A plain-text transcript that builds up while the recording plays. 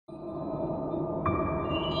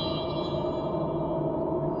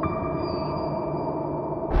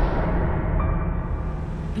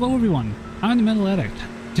Hello everyone, I'm the Mental Addict.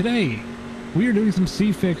 Today, we are doing some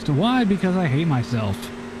C Fixed. Why? Because I hate myself.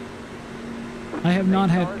 I have not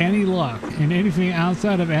had any luck in anything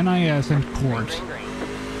outside of NIS and court.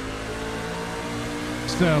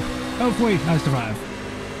 So, hopefully I survive.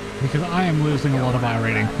 Because I am losing a lot of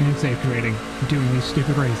iRating and safety rating doing these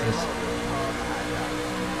stupid races.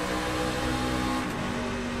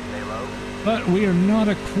 But we are not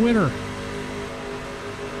a quitter.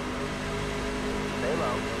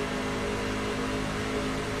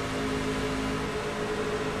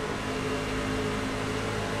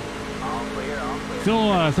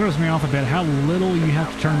 Still throws me off a bit how little you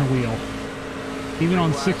have to turn the wheel, even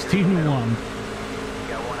on 16 to 1.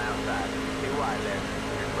 Got one outside. Too wide there.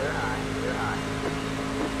 You're clear high. Clear high.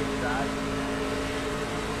 Inside.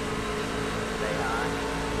 Stay high.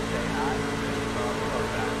 Stay high. Slow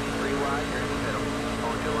down. 3 wide. You're in the middle.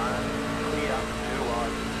 Hold your line. Clean up. 2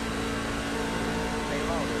 wide. Stay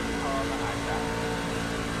low. On the high side.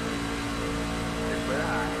 You're clear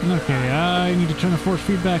high. Okay, I need to turn the force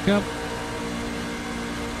feed back up.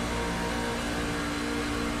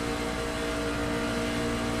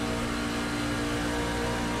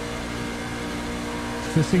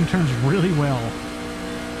 This thing turns really well.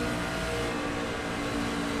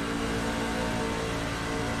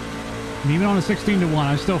 And even on a 16 to 1,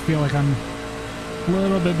 I still feel like I'm a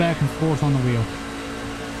little bit back and forth on the wheel.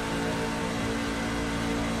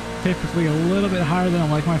 Typically a little bit higher than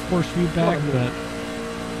I like my force feedback, but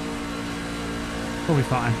we'll be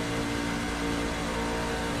fine.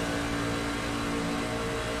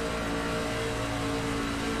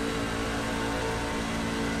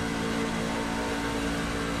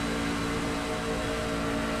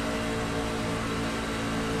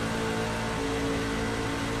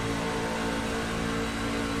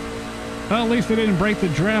 Well, at least they didn't break the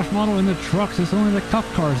draft model in the trucks. It's only the cup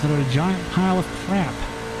cars that are a giant pile of crap.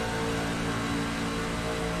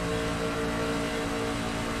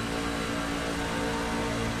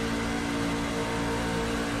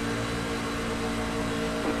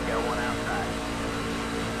 Got one outside.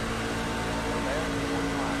 There.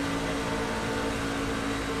 One wide.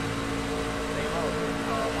 Stay low.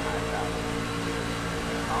 On the high side.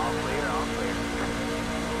 All clear. All clear.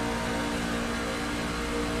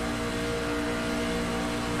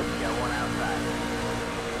 Got one outside.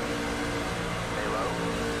 Stay low.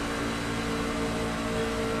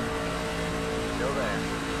 Still there.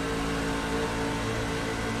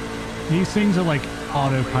 These things are like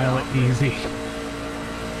autopilot easy.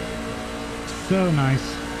 So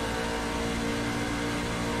nice.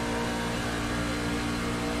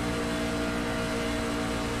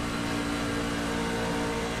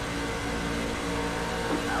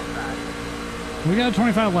 Outside. We got a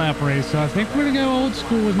 25 lap race, so I think we're gonna go old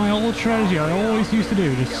school with my old strategy I always used to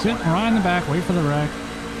do. Just sit right in the back, wait for the wreck.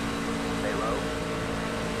 Stay low.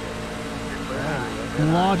 You're clear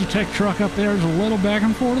high. Logitech truck up there is a little back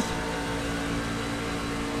and forth.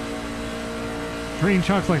 Green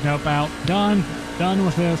truck's like, nope, out. Done. Done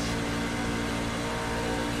with this.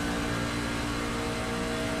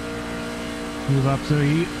 Move up, so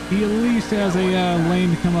he at least has a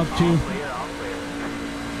lane to come up to. All clear. All clear.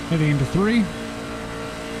 Heading into 3.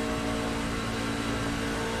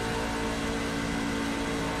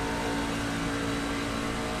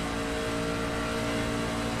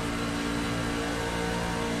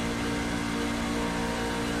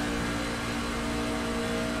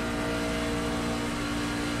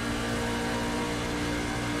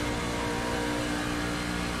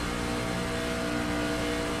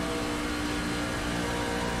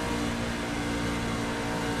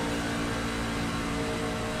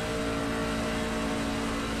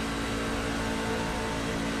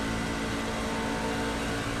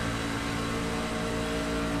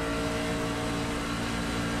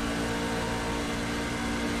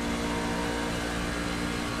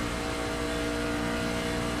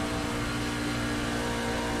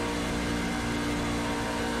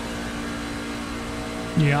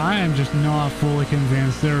 Yeah, I am just not fully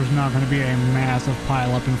convinced there's not going to be a massive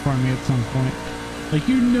pile up in front of me at some point. Like,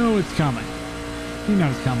 you know it's coming. You know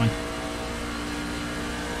it's coming.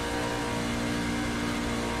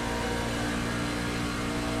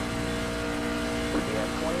 We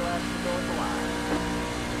have 20 laps to go at the line.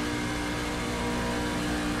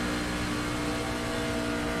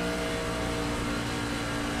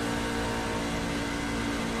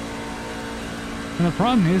 And the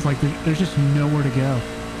problem is, like, there's just nowhere to go.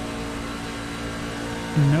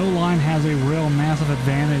 No line has a real massive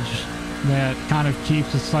advantage that kind of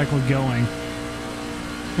keeps the cycle going.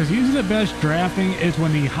 Because usually the best drafting is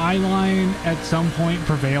when the high line at some point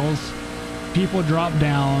prevails. People drop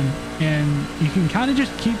down and you can kind of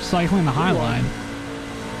just keep cycling the high line.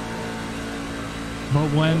 But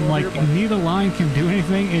when like neither line can do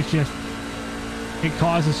anything, it's just, it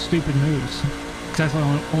causes stupid moves. Because that's the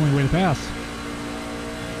only way to pass.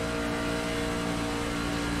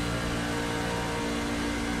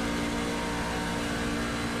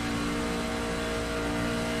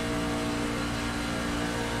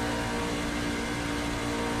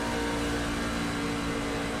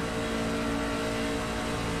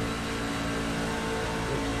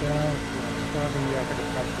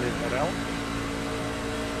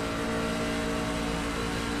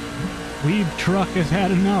 Weed truck has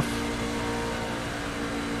had enough.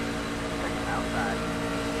 Outside.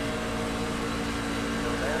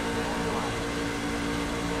 Still there, still on the line.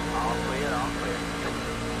 All clear, all clear.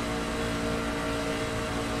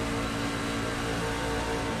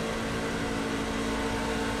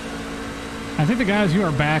 I think the guys who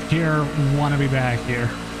are back here want to be back here.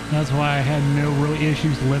 That's why I had no real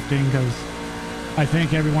issues lifting, because I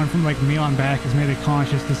think everyone from like me on back has made a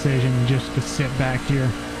conscious decision just to sit back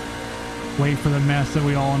here. Wait for the mess that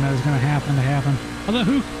we all know is going to happen to happen. Although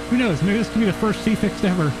who knows, maybe this could be the first C Fixed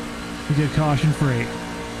ever we did caution free.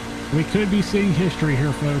 We could be seeing history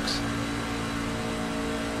here, folks.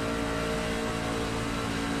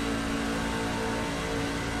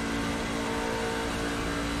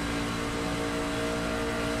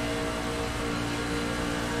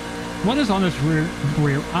 What is on this rear?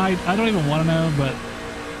 I don't even want to know, but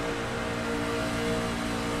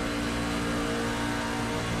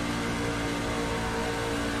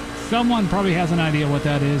someone probably has an idea what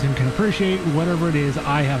that is and can appreciate whatever it is.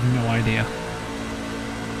 I have no idea.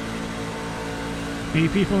 Maybe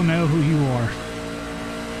people know who you are.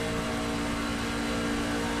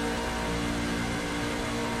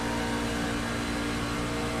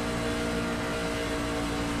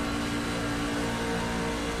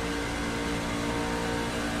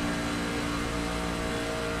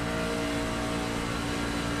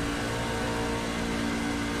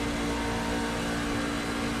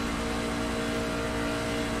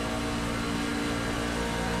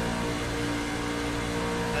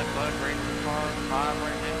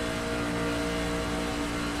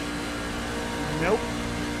 Nope.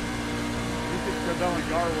 You think they're done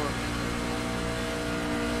yard work.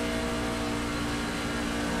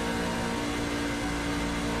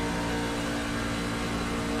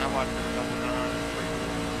 I watched it a couple times.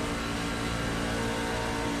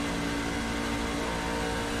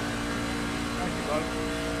 Thank you, bud.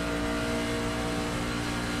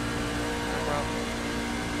 No problem.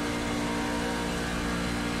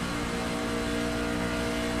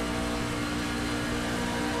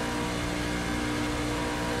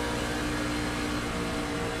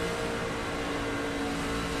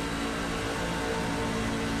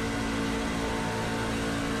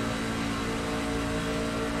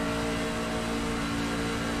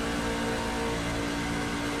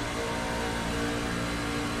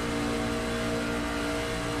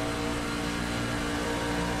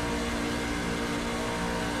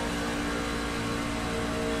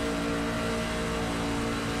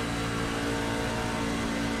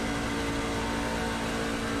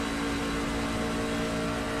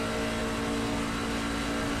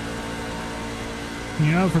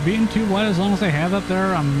 You know, for being too wide as long as they have up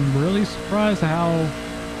there, I'm really surprised how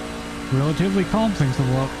relatively calm things have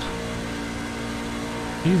looked.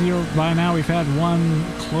 Easier by now, we've had one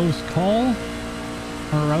close call,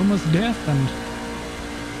 or almost death, and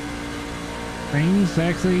things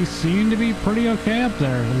actually seem to be pretty okay up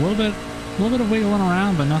there. A little bit of wiggling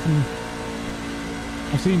around, but nothing.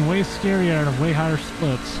 I've seen way scarier out of way higher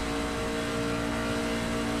splits.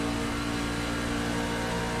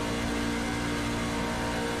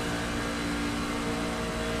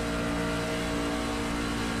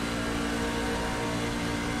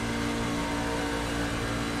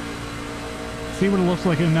 See what it looks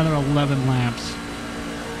like in another 11 laps.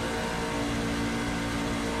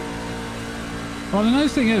 Well, the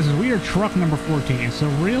nice thing is we are truck number 14, so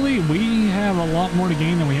really we have a lot more to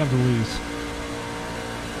gain than we have to lose.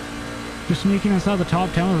 Just sneaking inside the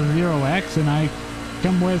top 10 with a 0x, and I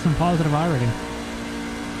come away with some positive iRating.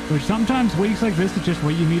 Which sometimes weeks like this is just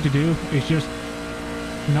what you need to do. It's just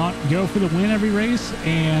not go for the win every race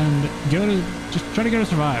and just try to go to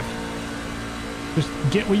survive. Just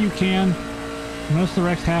get what you can. Most of the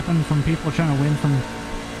wrecks happen from people trying to win from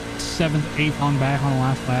 7th, 8th on back on the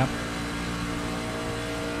last lap.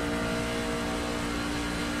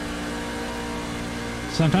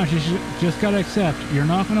 Sometimes you just gotta accept you're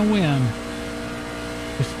not gonna win.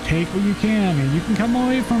 Just take what you can, and you can come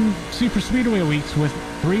away from super speedway weeks with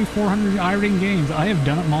 300-400 iRating gains. I have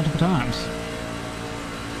done it multiple times.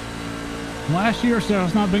 Last year or so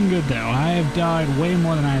has not been good though. I have died way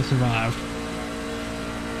more than I have survived.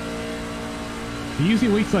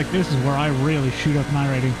 Usually weeks like this is where I really shoot up my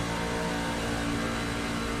rating.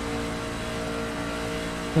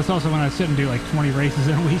 That's also when I sit and do like 20 races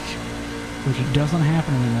in a week, which it doesn't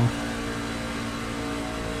happen anymore.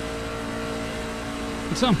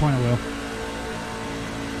 At some point it will.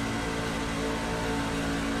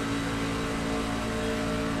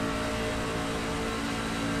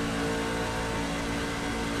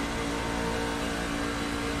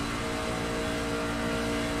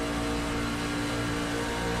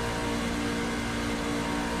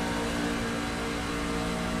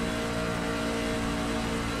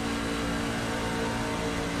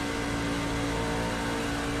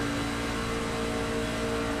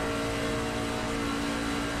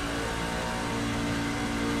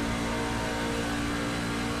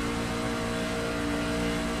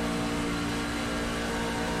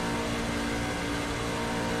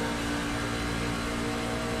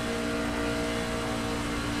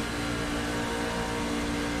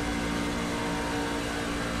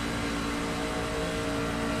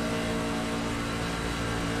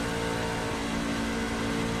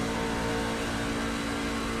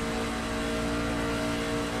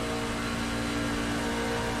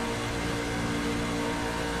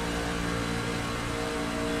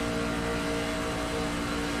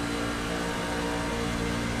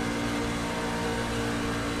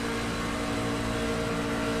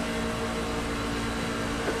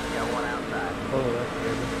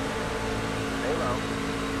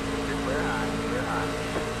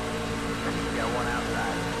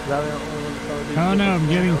 Oh no, I'm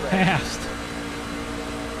getting past.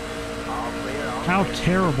 How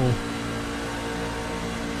terrible.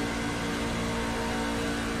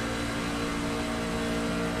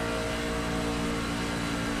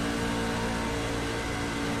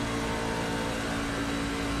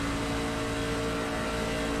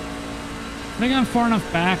 I think I'm far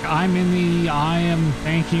enough back. I'm in the I am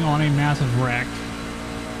banking on a massive wreck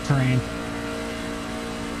train.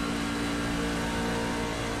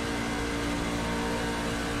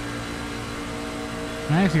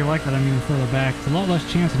 I actually like that I'm even further back. It's a lot less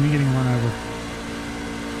chance of me getting run over.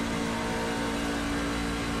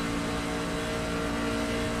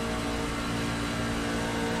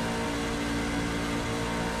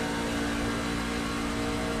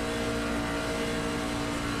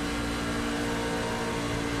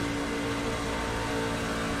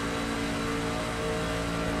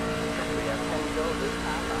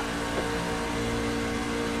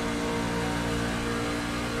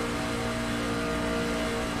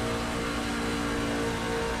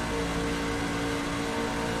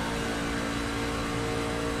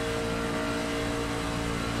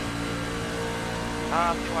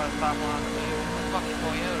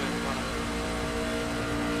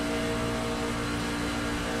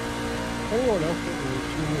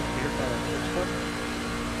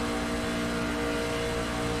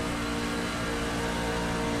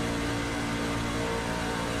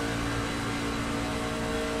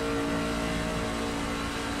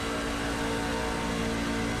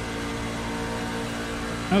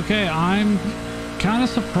 Okay, I'm kind of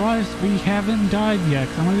surprised we haven't died yet,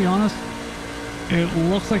 'cause I'm gonna be honest, it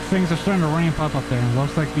looks like things are starting to ramp up there. It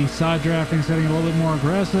looks like the side drafting's getting a little bit more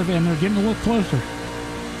aggressive, and they're getting a little closer.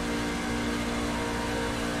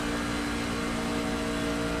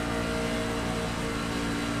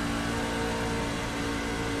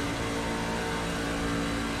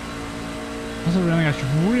 I also really think I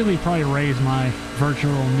should really probably raise my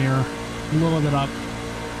virtual mirror a little bit up.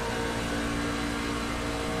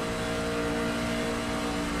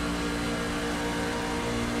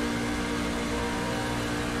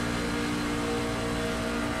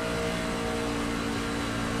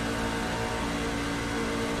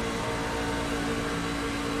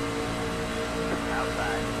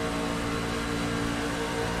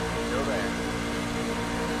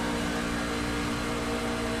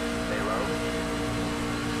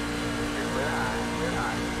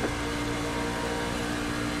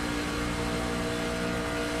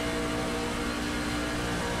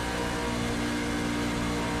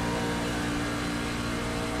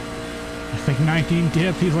 I think 19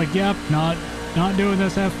 dipped. He's like, yep, not doing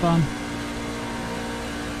this, have fun.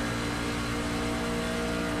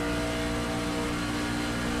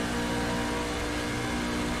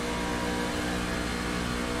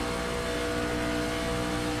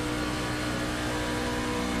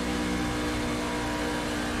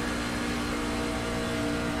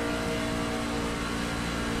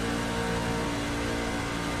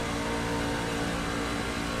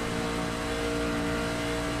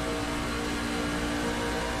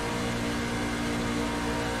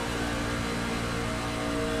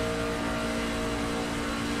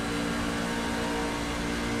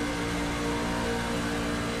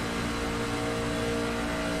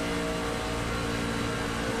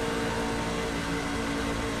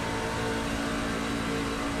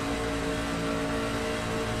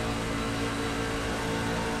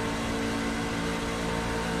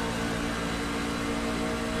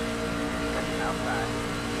 outside.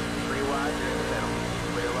 3 wide, you're in the middle.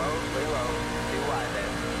 Clear low, 2 wide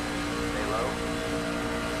there. Stay low.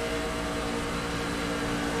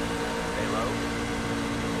 Stay low.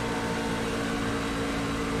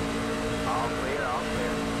 All clear, all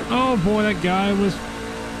clear. Oh boy, that guy was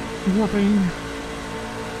warping.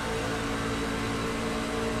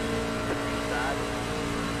 Inside.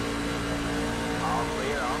 All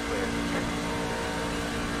clear, all clear.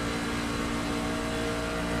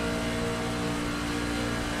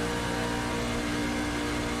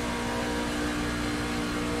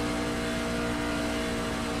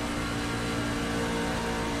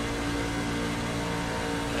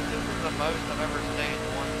 This is the most I've ever stayed in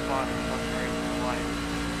one spot in one race in my life.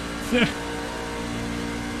 Yeah,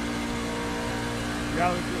 I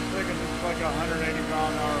was just thinking this is like a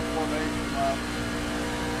 180-mile-an-hour formation lap.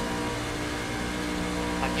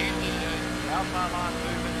 Like usually the outside line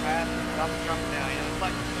moving fast and I'm jumping down. You know, it's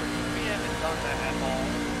like we haven't done that at all.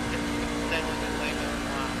 It's steadily the same as the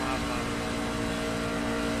line last time.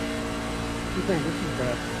 You think this is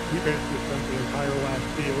bad? You guys just spent the entire last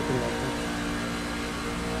field open like this.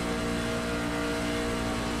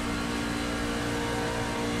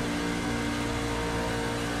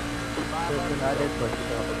 Listen, I did push a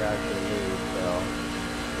couple guys to the lead, so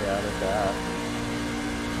yeah, I did that.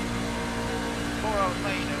 Before I was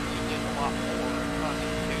saying, you know, you did a lot more. Not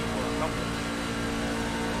just 2 or a couple.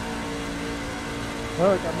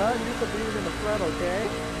 Look, I'm not used to being in the front, okay?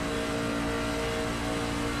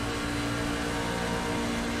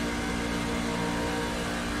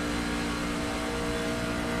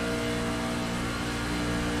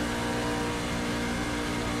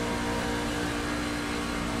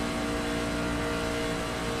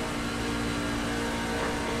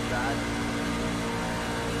 Inside.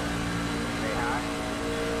 Stay high.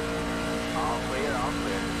 All clear, all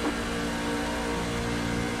clear.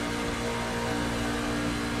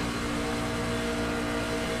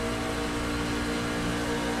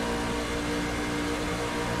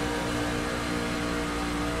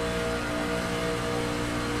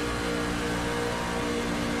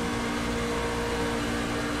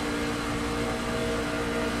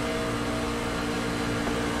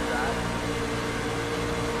 Inside.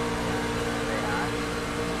 Stay high.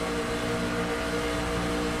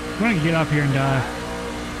 I'm gonna get up here and die.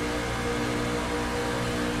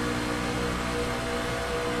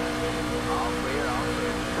 All clear, all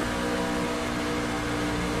clear.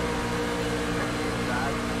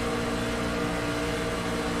 Inside.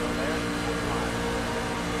 Still there. Hold line.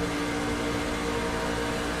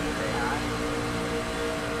 Stay high.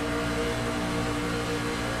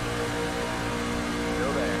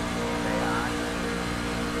 Still there. Stay high.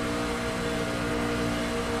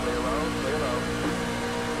 Clear low, clear low.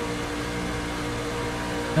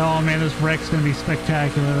 Oh man, this wreck's gonna be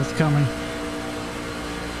spectacular. That's coming.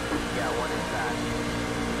 Got one inside.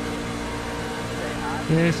 Stay high.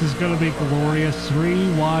 This is gonna be glorious. 3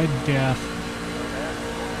 wide death. Still there.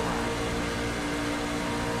 Hold line.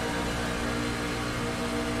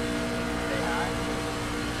 Stay high.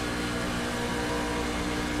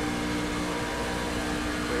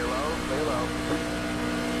 Clear low, clear low.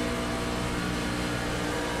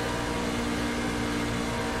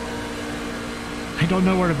 I don't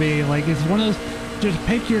know where to be. Like, it's one of those, just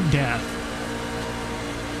pick your death.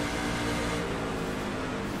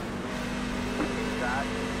 Inside.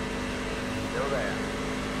 Still there.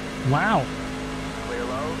 Wow. Clear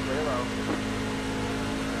low, clear low.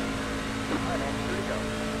 Alright, man, here we go.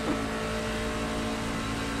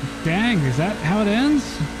 Dang, is that how it ends?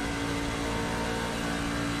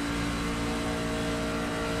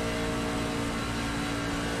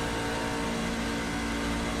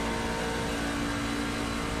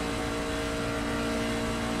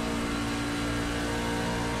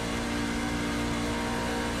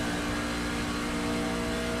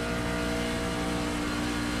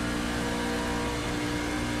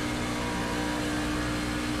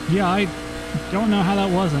 Yeah, I don't know how that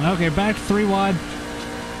wasn't. Okay, back to 3 wide.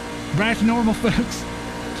 Back to normal, folks.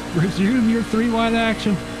 Resume your 3 wide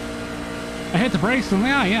action. I hit the brakes and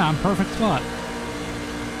yeah, I'm perfect spot.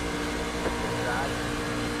 Inside.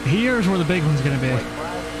 Here's where the big one's gonna be. Wait,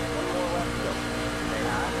 one more left to go. Stay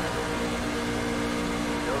high.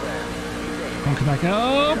 Still there. Keep aiming. Don't come back Get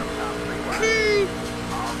up. up top, 3 wide.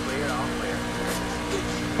 All clear, all clear.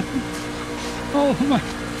 Oh my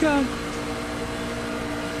god.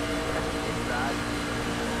 Inside.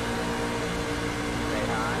 Stay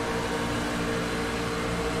high.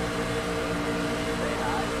 Stay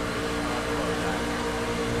high. On the low side.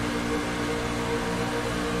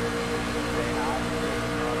 Stay high.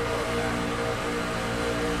 On the low side.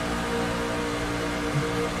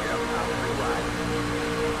 Get up top, 3 wide.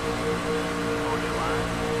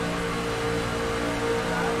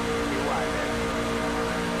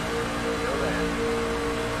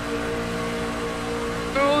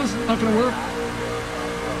 gonna work.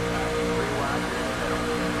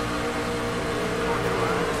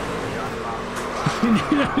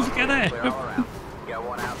 I was gonna. Got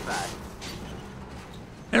one outside.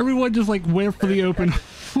 Everyone just like went for the open.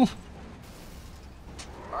 All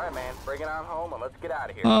right, man. Bring it on home and let's get out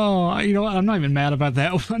of here. Oh, you know what? I'm not even mad about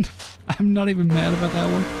that one. I'm not even mad about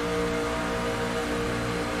that one.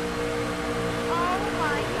 Oh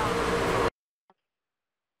my god.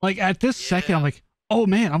 Like at this second, I'm like, oh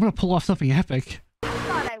man, I'm gonna pull off something epic. I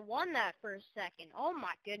thought I won that for a second. Oh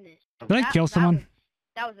my goodness. Did I kill someone?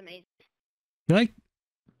 That was amazing. Did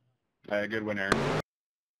I? Good winner.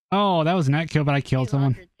 Oh, that was a net kill, but I killed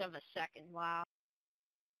someone. 200th of a second. Wow.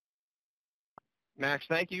 Max,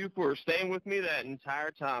 thank you for staying with me that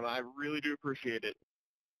entire time. I really do appreciate it.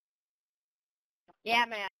 Yeah,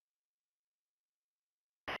 man.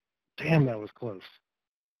 Damn, that was close.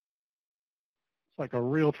 It's like a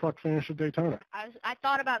real truck finish at Daytona. I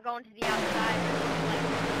thought about going to the outside.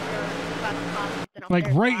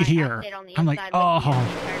 Like right here. I'm like, oh.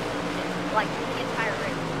 Like the entire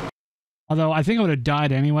race. Although I think I would have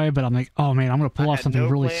died anyway, but I'm like, oh man, I'm gonna pull off something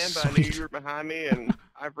really sweet. I knew you sweet. were behind me, and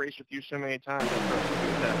I've raced with you so many times.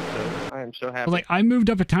 So I am so happy. Like I moved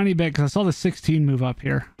up a tiny bit because I saw the 16 move up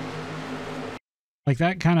here. Like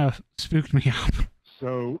that kind of spooked me up.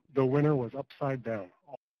 So the winner was upside down.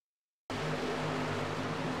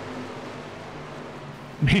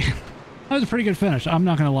 Man, that was a pretty good finish. I'm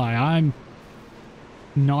not gonna lie. I'm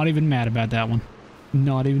not even mad about that one.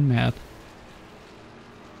 Not even mad.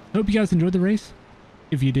 Hope you guys enjoyed the race.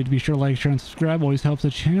 If you did, be sure to like, share, and subscribe. Always helps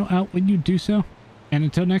the channel out when you do so. And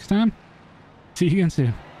until next time, see you again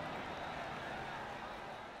soon.